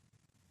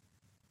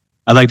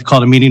I'd like to call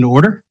the meeting to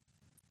order.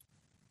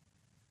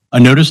 A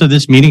notice of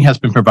this meeting has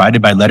been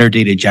provided by letter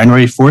dated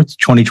January 4th,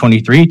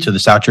 2023 to the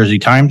South Jersey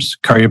Times,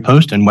 Courier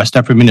Post, and West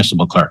Deptford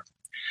Municipal Clerk.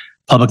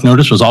 Public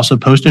notice was also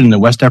posted in the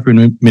West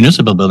Deptford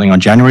Municipal Building on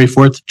January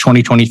 4th,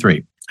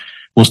 2023.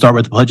 We'll start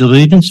with the Pledge of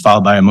Allegiance,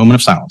 followed by a moment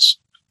of silence.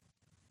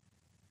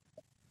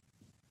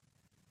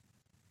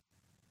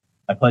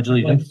 I pledge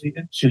allegiance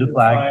to the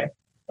flag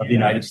of the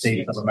United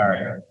States of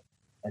America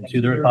and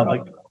to the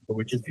republic for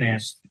which it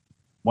stands,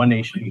 one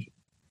nation,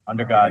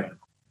 under God,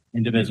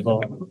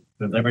 indivisible,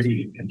 with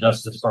liberty and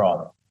justice for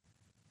all.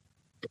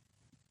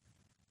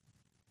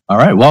 All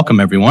right, welcome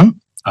everyone.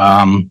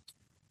 Can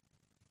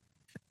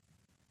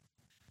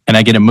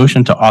I get a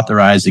motion to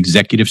authorize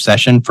executive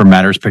session for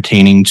matters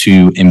pertaining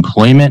to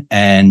employment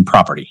and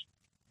property?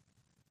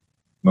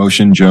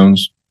 Motion,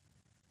 Jones.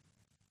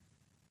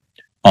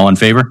 All in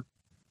favor?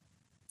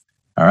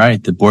 All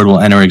right, the board will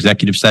enter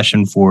executive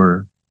session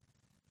for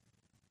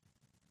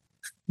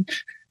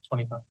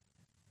 25.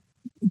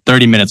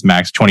 30 minutes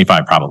max,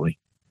 25 probably.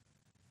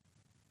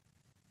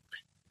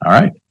 All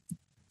right.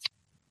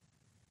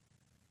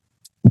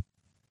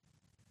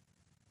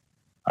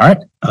 All right,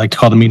 I'd like to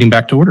call the meeting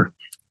back to order.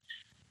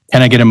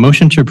 Can I get a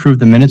motion to approve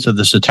the minutes of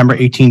the September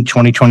 18,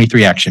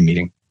 2023 action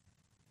meeting?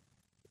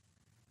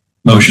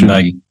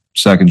 Motion.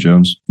 Second,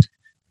 Jones.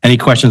 Any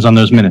questions on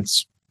those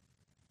minutes?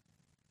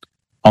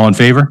 All in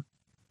favor?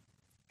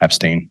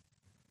 Abstain.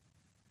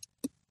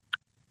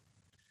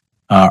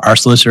 Our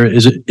solicitor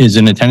is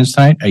in attendance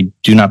tonight. I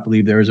do not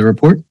believe there is a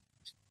report.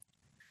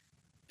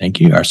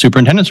 Thank you. Our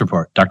superintendent's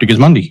report, Dr.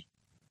 Gismondi.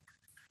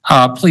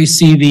 Please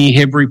see the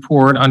HIB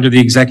report under the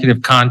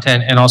executive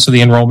content and also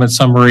the enrollment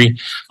summary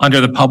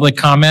under the public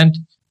comment.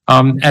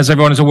 As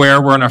everyone is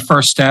aware, we're on our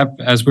first step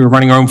as we're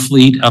running our own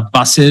fleet of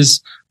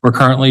buses. We're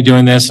currently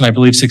doing this, and I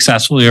believe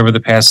successfully over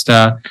the past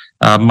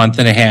month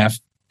and a half.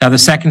 Now, the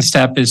second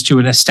step is to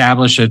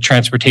establish a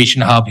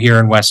transportation hub here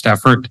in West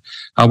Deptford.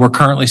 We're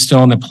currently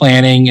still in the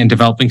planning and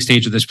developing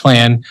stage of this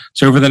plan.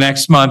 So over the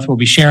next month, we'll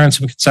be sharing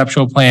some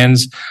conceptual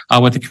plans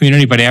with the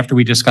community, but after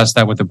we discuss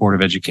that with the Board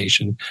of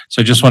Education.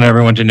 So just want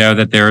everyone to know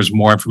that there is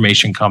more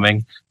information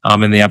coming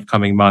in the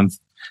upcoming month.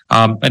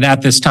 And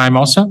at this time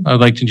also, I would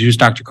like to introduce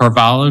Dr.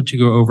 Carvalho to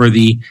go over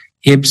the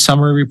HIB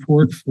summary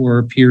report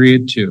for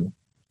period 2.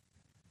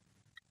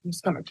 I'm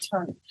just going to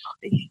turn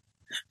it.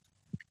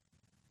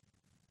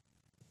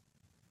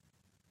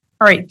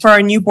 All right, for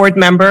our new board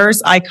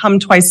members, I come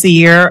twice a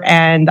year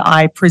and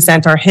I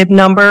present our HIB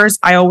numbers.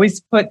 I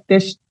always put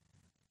this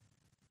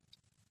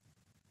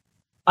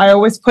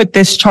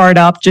chart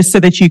up just so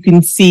that you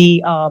can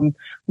see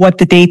what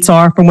the dates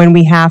are from when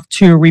we have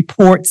to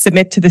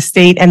submit to the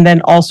state, and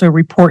then also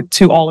report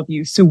to all of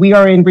you. So we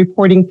are in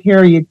reporting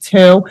period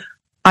 2.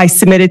 I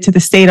submitted to the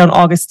state on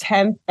August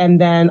 10th, and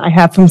then I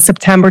have from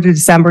September to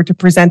December to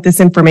present this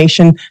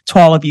information to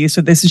all of you. So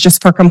this is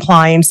just for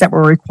compliance that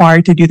we're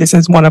required to do this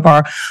as one of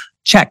our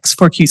checks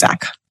for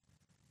CUSAC.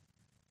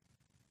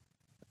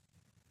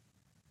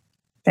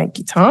 Thank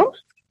you, Tom.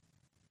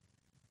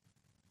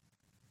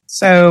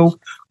 So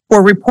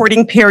for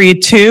reporting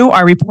period 2,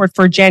 our report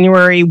for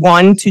January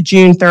 1 to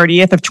June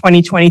 30th of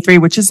 2023,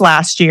 which is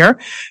last year.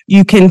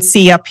 You can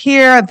see up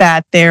here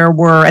that there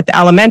were, at the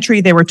elementary,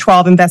 there were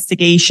 12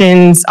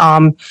 investigations,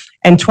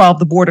 and 12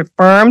 the board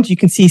affirmed. You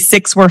can see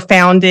 6 were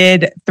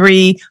founded,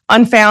 3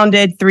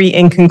 unfounded, 3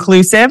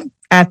 inconclusive.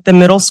 At the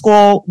middle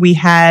school, we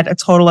had a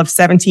total of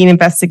 17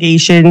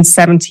 investigations,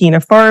 17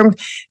 affirmed,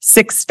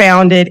 6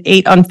 founded,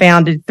 8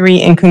 unfounded, 3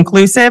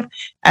 inconclusive.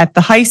 At the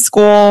high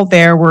school,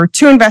 there were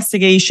 2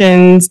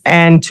 investigations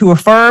and 2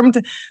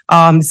 affirmed,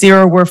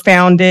 0 were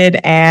founded,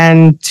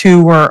 and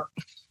 2 were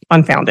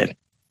unfounded.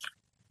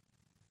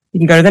 You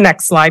can go to the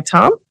next slide,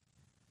 Tom.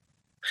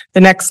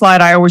 The next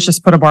slide, I always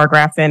just put a bar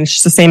graph in. It's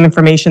just the same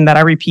information that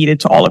I repeated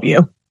to all of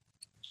you.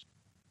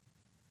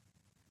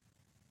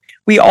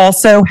 We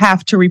also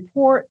have to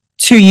report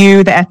to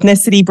you the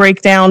ethnicity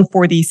breakdown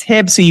for these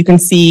HIBs. So you can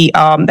see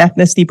the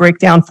ethnicity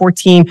breakdown,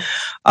 14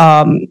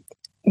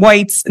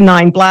 whites,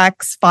 9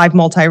 blacks, 5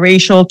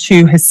 multiracial,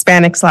 2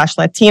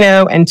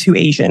 Hispanic/Latino, and 2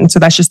 Asian. So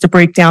that's just a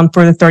breakdown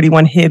for the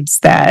 31 HIBs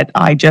that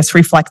I just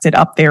reflected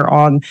up there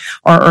on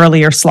our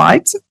earlier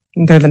slides. You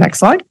can go to the next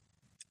slide.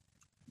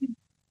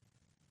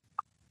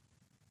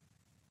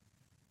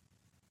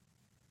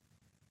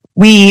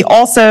 We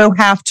also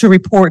have to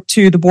report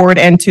to the board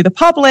and to the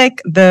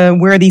public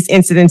where these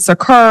incidents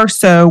occur.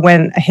 So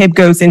when a HIB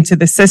goes into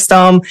the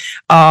system,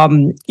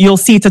 you'll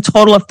see it's a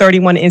total of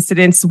 31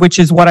 incidents, which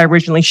is what I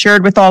originally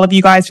shared with all of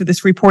you guys for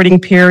this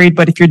reporting period.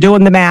 But if you're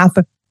doing the math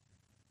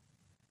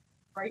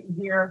right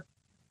here,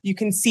 you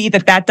can see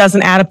that that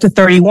doesn't add up to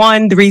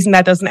 31. The reason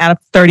that doesn't add up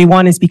to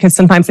 31 is because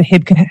sometimes the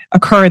HIB can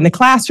occur in the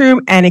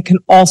classroom and it can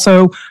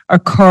also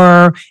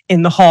occur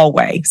in the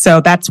hallway. So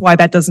that's why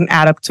that doesn't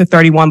add up to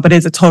 31, but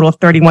is a total of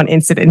 31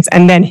 incidents.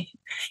 And then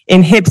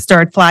in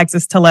HIBSTAR, it flags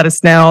us to let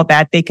us know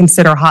that they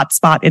consider a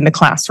hotspot in the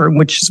classroom,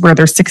 which is where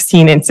there's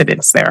 16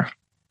 incidents there.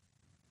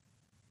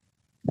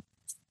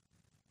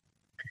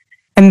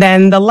 And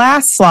then the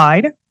last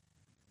slide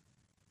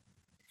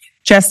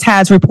just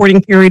has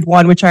reporting period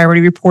 1, which I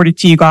already reported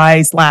to you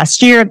guys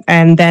last year,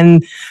 and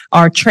then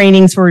our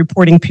trainings for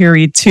reporting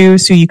period 2.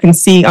 So you can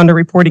see under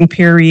reporting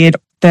period,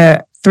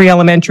 the 3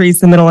 elementaries,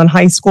 the middle and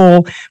high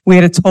school. We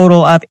had a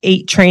total of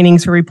 8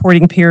 trainings for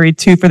reporting period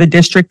 2 for the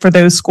district for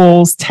those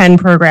schools, 10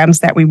 programs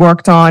that we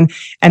worked on.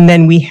 And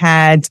then we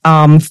had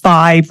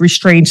 5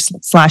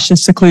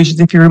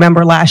 restraint/seclusions. If you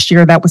remember last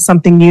year, that was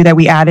something new that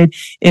we added.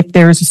 If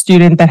there's a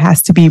student that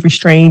has to be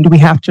restrained, we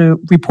have to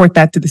report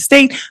that to the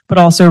state, but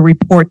also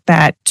report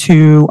that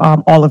to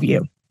all of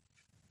you.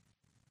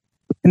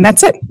 And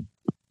that's it.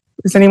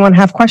 Does anyone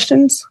have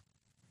questions?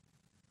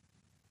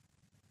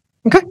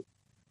 Okay.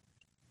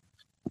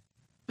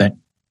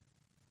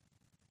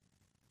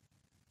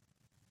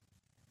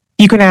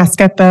 You can ask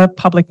at the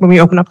public when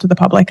we open up to the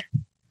public.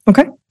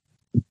 Okay.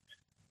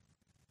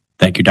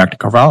 Thank you, Dr.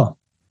 Carvalho.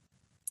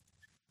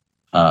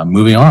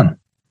 Moving on.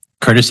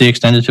 Courtesy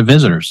extended to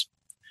visitors.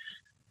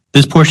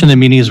 This portion of the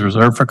meeting is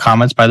reserved for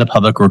comments by the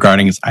public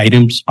regarding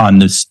items on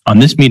this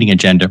meeting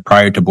agenda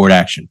prior to board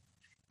action.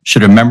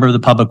 Should a member of the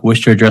public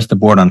wish to address the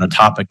board on a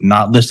topic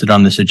not listed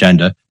on this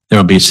agenda, there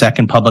will be a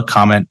second public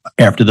comment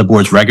after the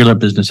board's regular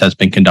business has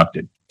been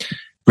conducted.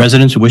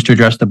 Residents who wish to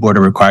address the board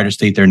are required to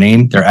state their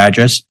name, their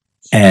address,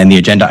 and the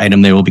agenda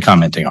item they will be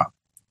commenting on.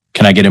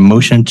 Can I get a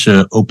motion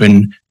to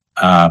open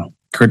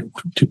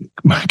courtesy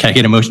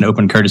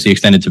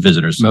extended to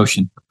visitors?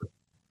 Motion.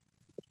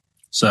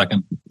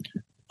 Second.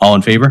 All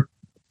in favor?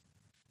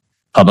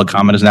 Public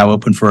comment is now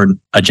open for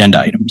agenda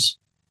items.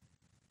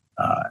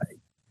 Time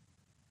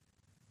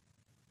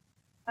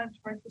to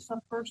write this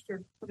up first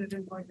or put it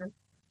in later?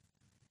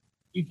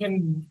 You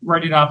can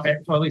write it up,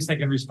 so at least I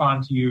can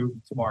respond to you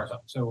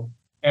tomorrow. So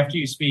after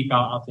you speak,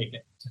 I'll take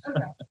it.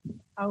 Okay.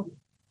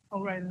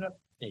 I'll write it up.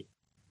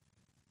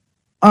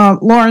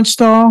 Lawrence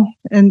Stahl,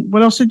 and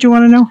what else did you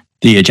want to know?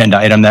 The agenda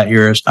item that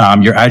your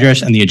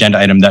address and the agenda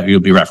item that you'll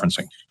be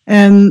referencing.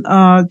 And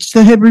it's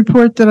the HIB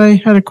report that I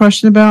had a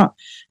question about.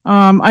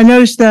 I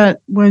noticed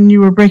that when you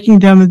were breaking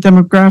down the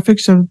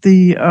demographics of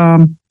the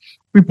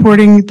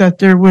reporting, that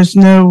there was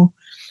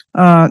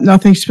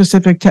nothing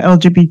specific to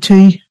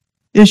LGBT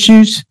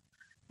issues,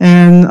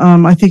 and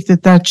I think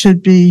that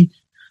should be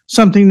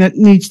something that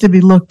needs to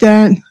be looked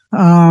at.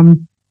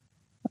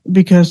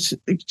 Because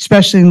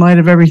especially in light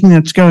of everything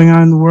that's going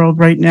on in the world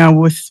right now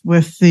with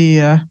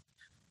the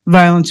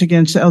violence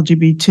against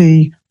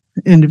LGBT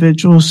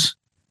individuals.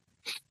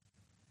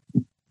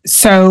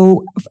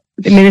 So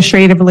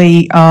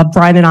administratively,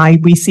 Brian and I,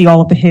 we see all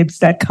of the HIBs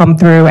that come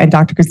through, and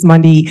Dr.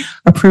 Grismondi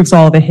approves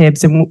all of the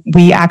HIBs, and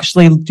we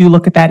actually do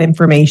look at that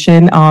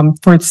information.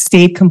 For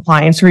state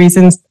compliance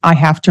reasons, I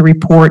have to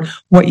report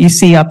what you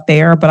see up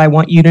there, but I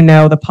want you to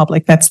know, the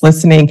public that's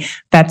listening,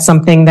 that's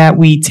something that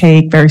we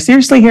take very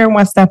seriously here in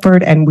West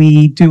Deptford, and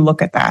we do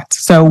look at that.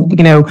 So,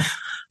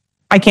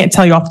 I can't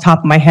tell you off the top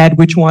of my head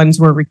which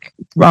ones were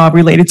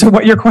related to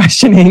what you're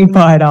questioning,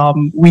 but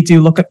we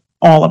do look at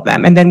all of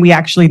them. And then we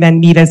actually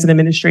then meet as an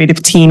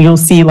administrative team. You'll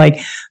see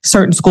like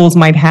certain schools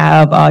might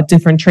have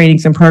different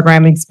trainings and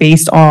programmings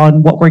based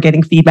on what we're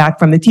getting feedback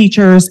from the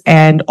teachers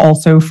and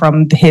also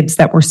from the HIBs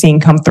that we're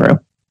seeing come through.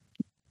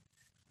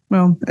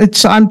 Well,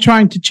 I'm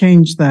trying to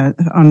change that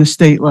on the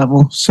state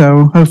level.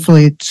 So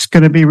hopefully it's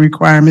going to be a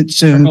requirement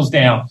soon. Trickles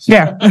down.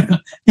 Yeah.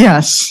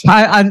 Yes.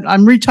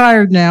 I'm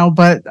retired now,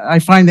 but I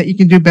find that you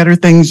can do better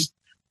things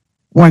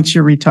once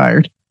you're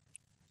retired.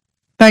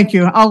 Thank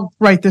you. I'll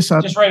write this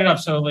up. Just write it up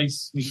so at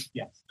least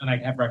yes, and I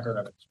have record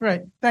of it.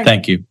 Right.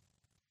 Thank you.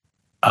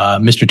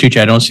 Mr.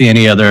 Tucci, I don't see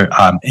any other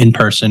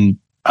in-person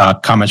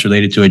comments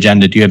related to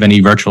agenda. Do you have any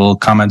virtual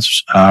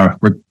comments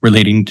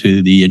relating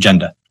to the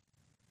agenda?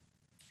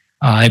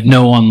 I have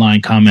no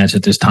online comments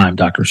at this time,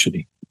 Dr.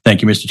 Schutte.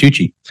 Thank you, Mr.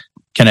 Tucci.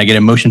 Can I get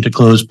a motion to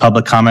close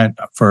public comment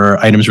for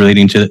items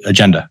relating to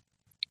agenda?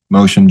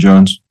 Motion,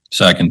 Jones.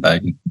 Second,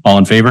 Baggy. All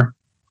in favor?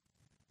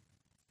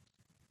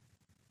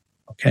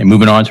 Okay,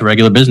 moving on to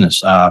regular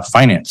business.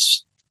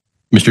 Finance.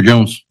 Mr.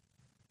 Jones.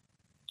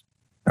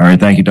 All right.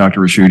 Thank you,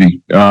 Dr.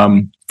 Raschuti.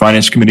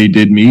 Finance Committee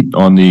did meet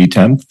on the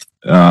 10th.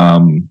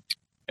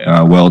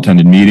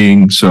 Well-attended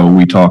meeting. So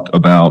we talked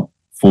about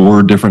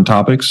 4 different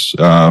topics.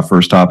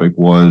 First topic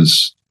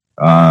was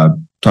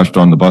touched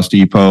on the bus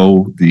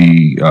depot.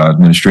 The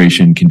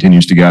administration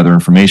continues to gather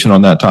information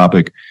on that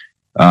topic,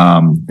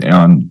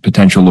 on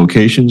potential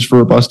locations for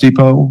a bus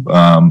depot.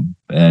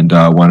 And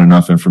when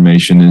enough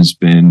information has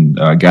been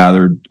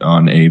gathered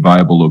on a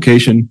viable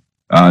location,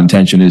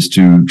 intention is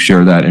to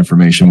share that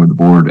information with the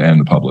board and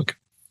the public.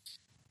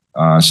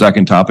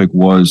 Second topic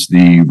was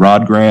the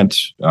ROD grant.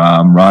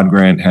 ROD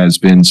grant has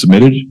been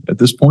submitted at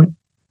this point,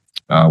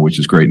 which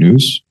is great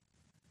news.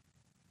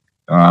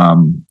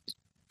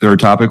 Third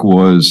topic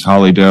was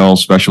Hollydale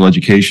special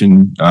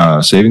education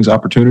savings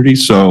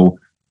opportunities. So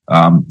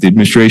the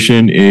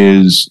administration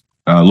is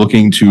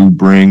looking to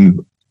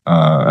bring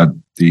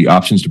the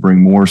options to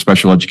bring more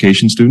special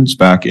education students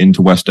back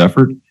into West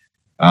Deptford.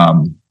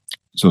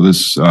 So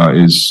this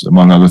is,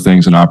 among other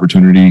things, an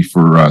opportunity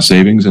for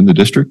savings in the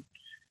district.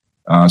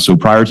 So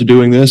prior to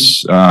doing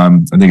this, I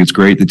think it's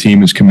great. The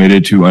team is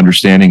committed to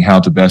understanding how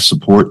to best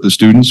support the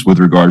students with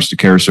regards to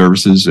care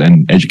services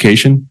and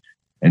education.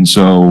 And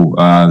so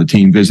the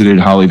team visited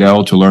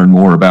Hollydale to learn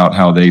more about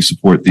how they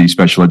support the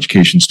special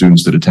education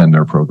students that attend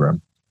their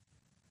program.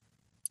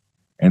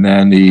 And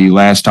then the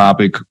last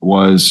topic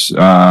was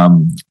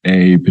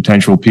a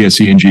potential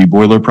PSE&G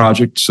boiler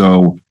project.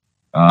 So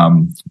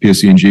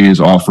PSE&G is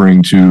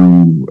offering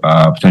to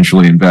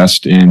potentially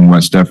invest in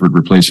West Deptford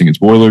replacing its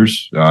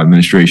boilers.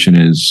 Administration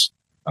is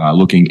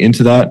looking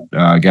into that,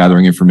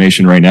 gathering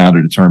information right now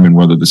to determine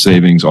whether the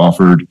savings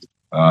offered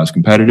is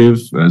competitive,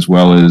 as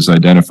well as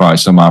identify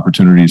some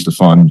opportunities to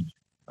fund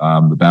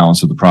the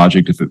balance of the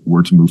project if it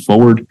were to move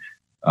forward.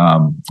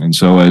 And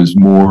so as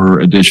more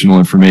additional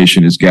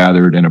information is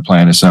gathered and a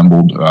plan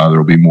assembled, there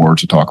will be more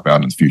to talk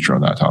about in the future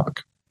on that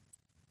topic.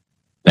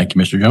 Thank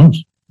you, Mr.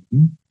 Jones.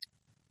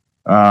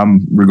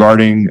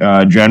 Regarding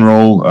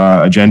general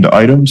agenda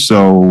items,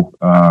 so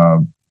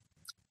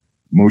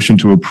motion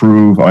to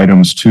approve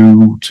items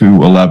 2 to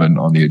 11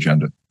 on the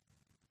agenda.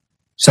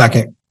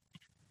 Second.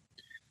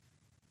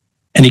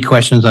 Any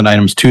questions on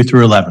items 2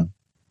 through 11?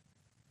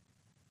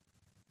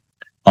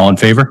 All in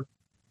favor?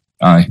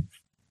 Aye.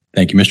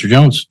 Thank you, Mr.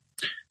 Jones.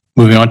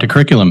 Moving on to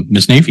curriculum,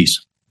 Ms.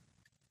 Nafis.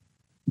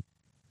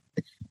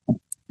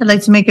 I'd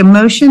like to make a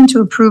motion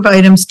to approve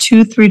items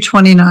 2 through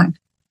 29.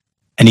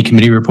 Any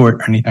committee report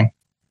or anything?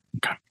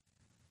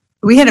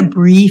 We had a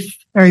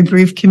very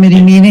brief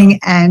committee meeting,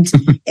 and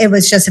it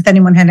was just if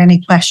anyone had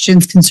any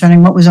questions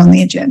concerning what was on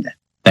the agenda.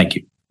 Thank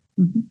you.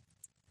 Mm-hmm.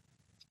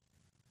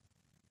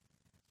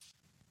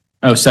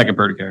 Oh, second,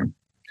 Perticare.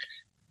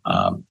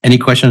 Any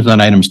questions on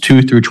items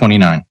 2 through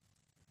 29?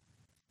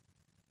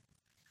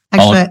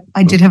 Actually,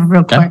 I did have a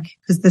real quick,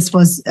 because this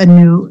was a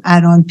new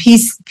add-on.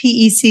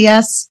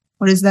 PECS,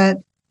 what is that?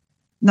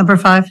 Number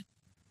 5?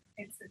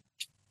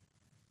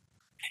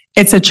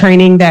 It's a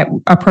training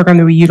a program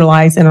that we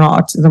utilize in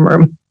our autism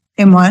room.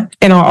 In what?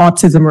 In our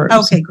autism room.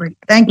 Okay, great.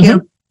 Thank you.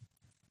 Mm-hmm.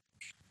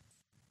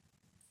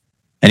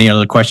 Any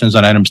other questions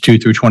on items 2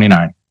 through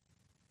 29?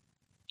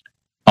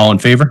 All in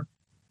favor?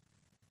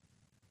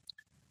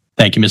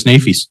 Thank you, Ms.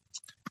 Nafis.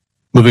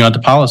 Moving on to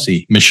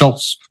policy, Ms.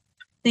 Schultz.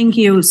 Thank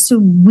you. So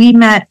we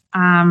met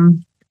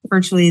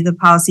virtually, the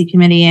policy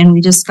committee, and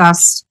we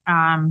discussed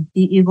the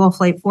Eagle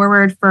Flight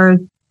Forward for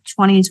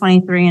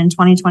 2023 and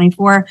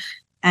 2024.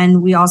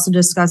 And we also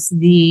discussed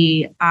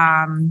the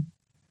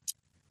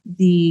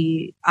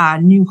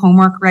new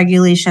homework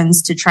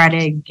regulations to try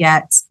to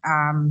get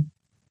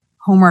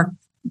homework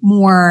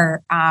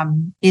more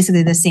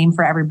basically the same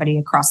for everybody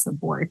across the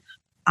board.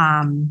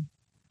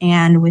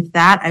 And with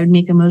that, I would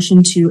make a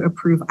motion to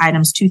approve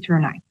items 2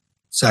 through 9.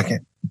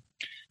 Second.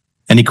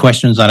 Any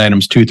questions on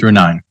items 2 through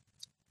 9?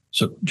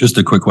 So just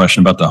a quick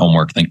question about the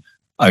homework thing.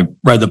 I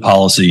read the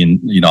policy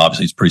and,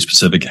 obviously it's pretty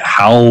specific.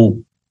 How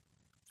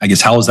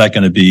is that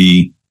going to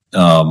be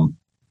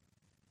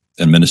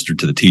administered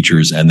to the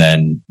teachers, and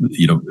then,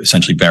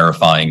 essentially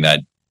verifying that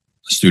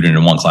a student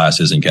in one class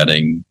isn't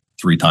getting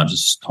 3 times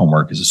as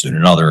homework as a student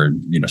in another,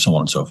 and, so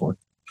on and so forth?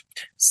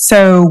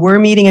 So we're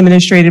meeting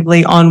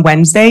administratively on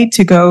Wednesday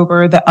to go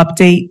over the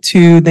update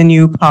to the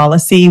new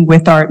policy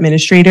with our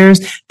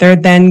administrators. They're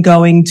then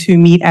going to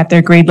meet at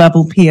their grade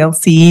level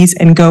PLCs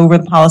and go over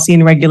the policy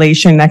and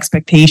regulation and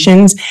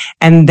expectations.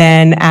 And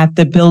then at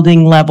the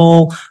building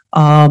level,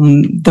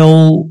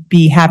 they'll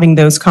be having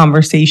those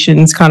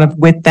conversations kind of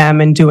with them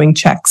and doing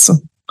checks.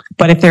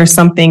 But if there's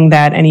something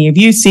that any of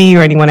you see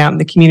or anyone out in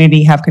the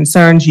community have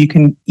concerns, you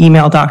can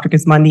email Dr.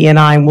 Gismondi and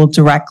I, and we'll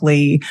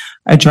directly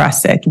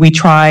address it. We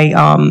try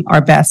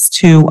our best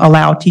to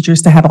allow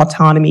teachers to have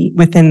autonomy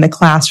within the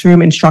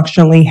classroom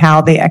instructionally,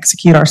 how they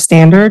execute our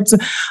standards.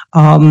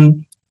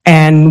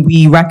 And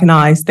we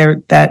recognize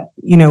that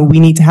we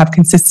need to have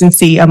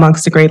consistency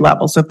amongst the grade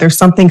level. So if there's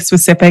something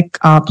specific,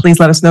 please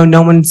let us know.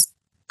 No one's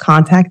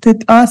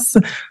contacted us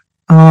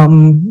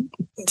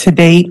to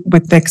date,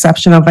 with the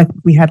exception of, I think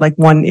we had like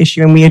one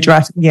issue, and we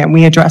addressed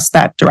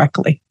that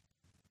directly.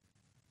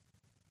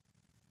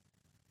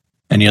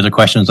 Any other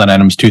questions on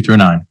items 2 through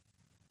 9?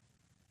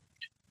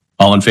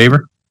 All in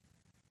favor?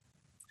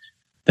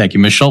 Thank you,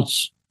 Ms.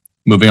 Schultz.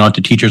 Moving on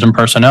to teachers and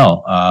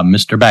personnel,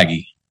 Mr.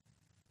 Baggy.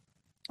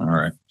 All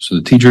right. So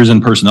the Teachers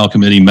and Personnel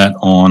Committee met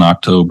on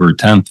October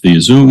 10th via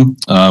Zoom.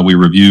 We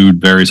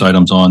reviewed various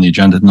items on the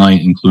agenda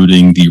tonight,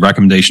 including the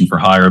recommendation for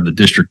hire of the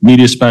district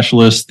media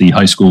specialist, the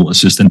high school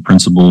assistant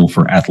principal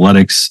for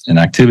athletics and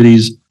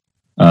activities,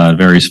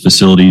 various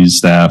facilities,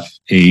 staff,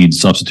 aides,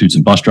 substitutes,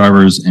 and bus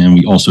drivers. And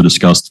we also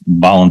discussed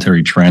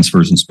voluntary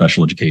transfers and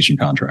special education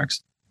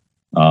contracts.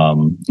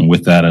 And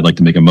with that, I'd like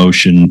to make a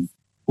motion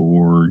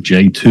for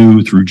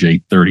J2 through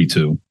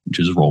J32, which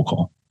is a roll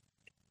call.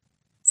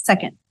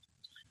 Second.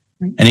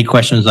 Any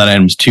questions on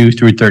items 2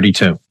 through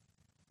 32?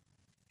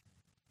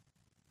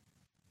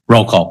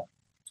 Roll call.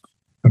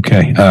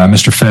 Okay.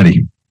 Mr.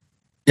 Fetty.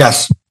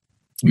 Yes.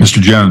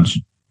 Mr. Jones.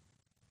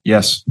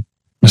 Yes.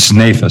 Mrs.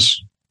 Nafis.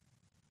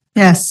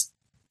 Yes.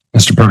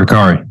 Mr.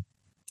 Perticari.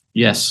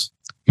 Yes.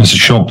 Mrs.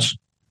 Schultz.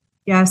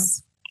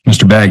 Yes.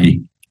 Mr.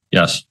 Baggy.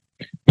 Yes.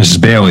 Mrs.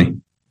 Bailey,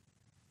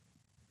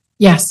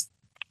 Yes.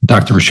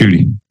 Dr.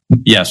 Raschuti.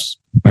 Yes.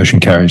 Motion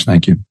carries.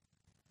 Thank you.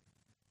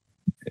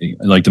 Okay,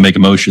 I'd like to make a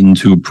motion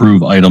to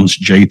approve items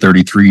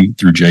J33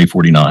 through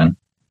J49.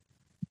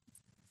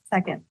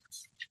 Second.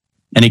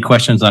 Any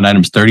questions on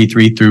items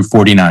 33 through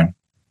 49?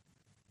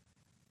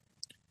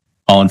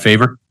 All in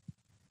favor?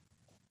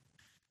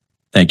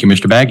 Thank you,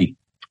 Mr. Baggy.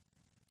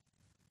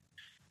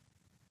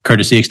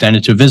 Courtesy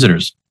extended to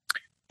visitors.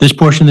 This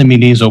portion of the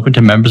meeting is open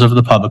to members of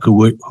the public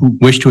who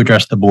wish to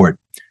address the board.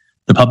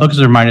 The public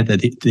is reminded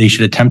that they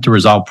should attempt to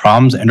resolve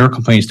problems and/or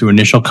complaints through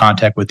initial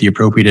contact with the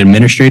appropriate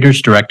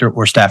administrators, director,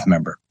 or staff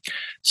member.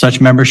 Such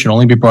members should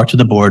only be brought to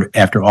the board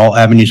after all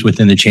avenues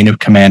within the chain of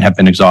command have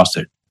been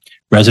exhausted.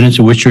 Residents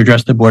who wish to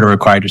address the board are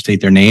required to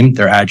state their name,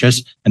 their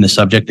address, and the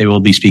subject they will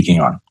be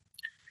speaking on.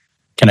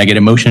 Can I get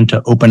a motion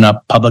to open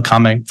up public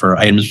comment for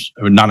items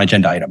or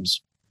non-agenda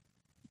items?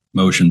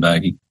 Motion,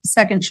 Baggy.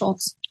 Second,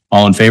 Schultz.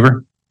 All in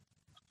favor?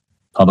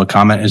 Public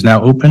comment is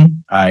now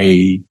open.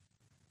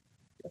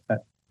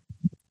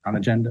 On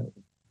agenda?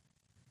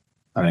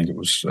 I think it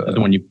was, The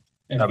one you,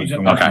 that was the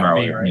one one from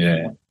earlier.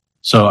 Yeah.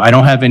 so I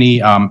don't have any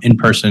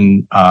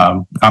in-person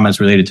comments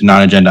related to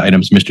non-agenda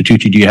items. Mr.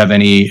 Tucci, do you have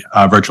any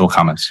virtual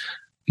comments?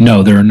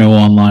 No, there are no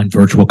online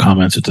virtual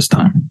comments at this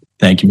time.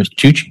 Thank you, Mr.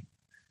 Tucci.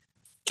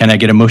 Can I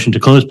get a motion to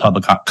close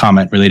public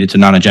comment related to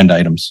non-agenda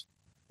items?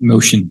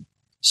 Motion.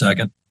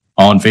 Second.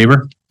 All in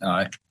favor?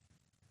 Aye.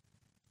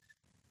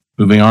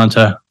 Moving on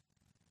to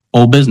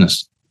old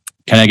business.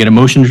 Can I get a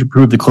motion to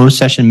approve the closed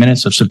session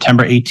minutes of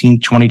September 18,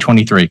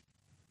 2023?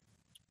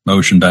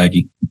 Motion,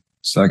 Baggy.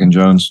 Second,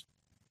 Jones.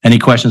 Any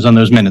questions on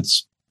those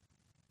minutes?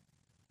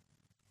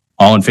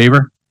 All in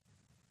favor?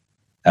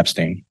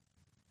 Abstain.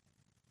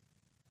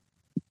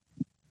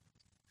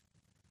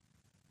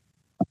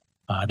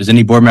 Does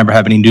any board member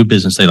have any new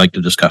business they'd like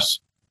to discuss?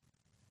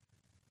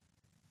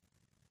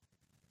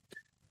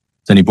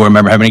 Does any board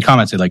member have any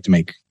comments they'd like to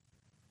make?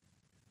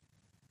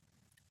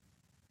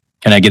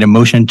 Can I get a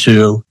motion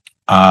to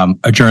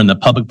adjourn the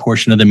public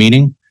portion of the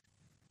meeting?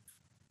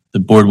 The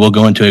board will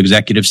go into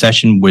executive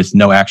session with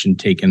no action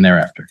taken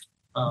thereafter.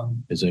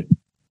 Is it?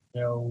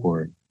 No.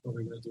 Or What are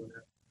we going to do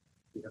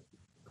now?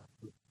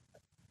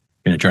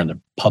 going to adjourn the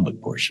public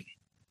portion?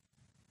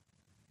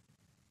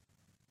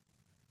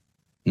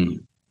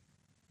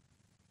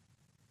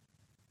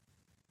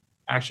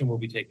 Action will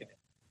be taken.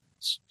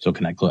 So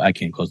can I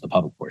can't close the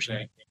public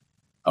portion.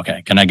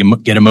 Okay. Can I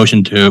get a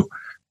motion to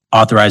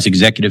authorize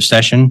executive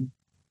session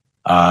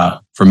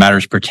for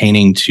matters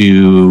pertaining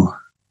to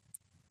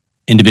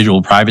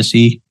individual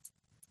privacy?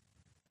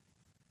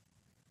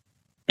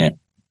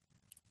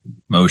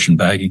 Motion,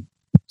 Baggy.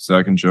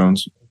 Second,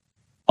 Jones.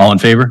 All in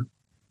favor?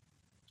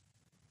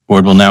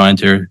 Board will now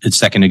enter its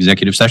second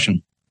executive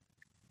session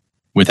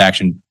with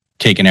action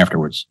taken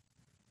afterwards.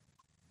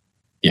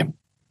 Yeah.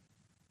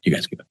 You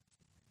guys give it.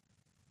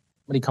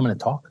 Somebody coming to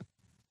talk?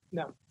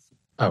 No.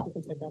 Oh.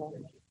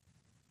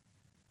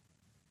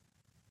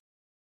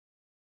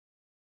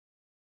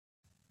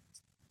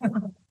 All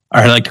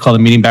right, I'd like to call the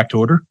meeting back to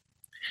order.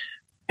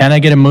 Can I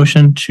get a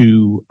motion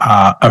to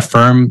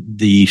affirm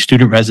the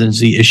student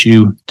residency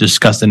issue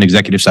discussed in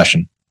executive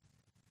session?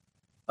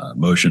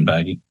 Motion,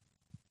 Baggy.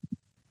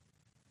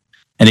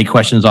 Any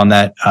questions on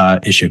that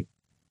issue?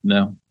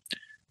 No.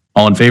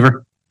 All in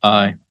favor?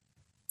 Aye.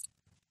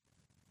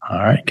 All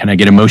right. Can I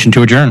get a motion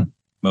to adjourn?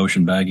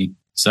 Motion, Baggy.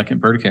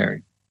 Second, Berta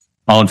Carey.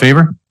 All in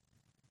favor?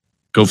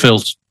 Go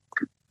Phils.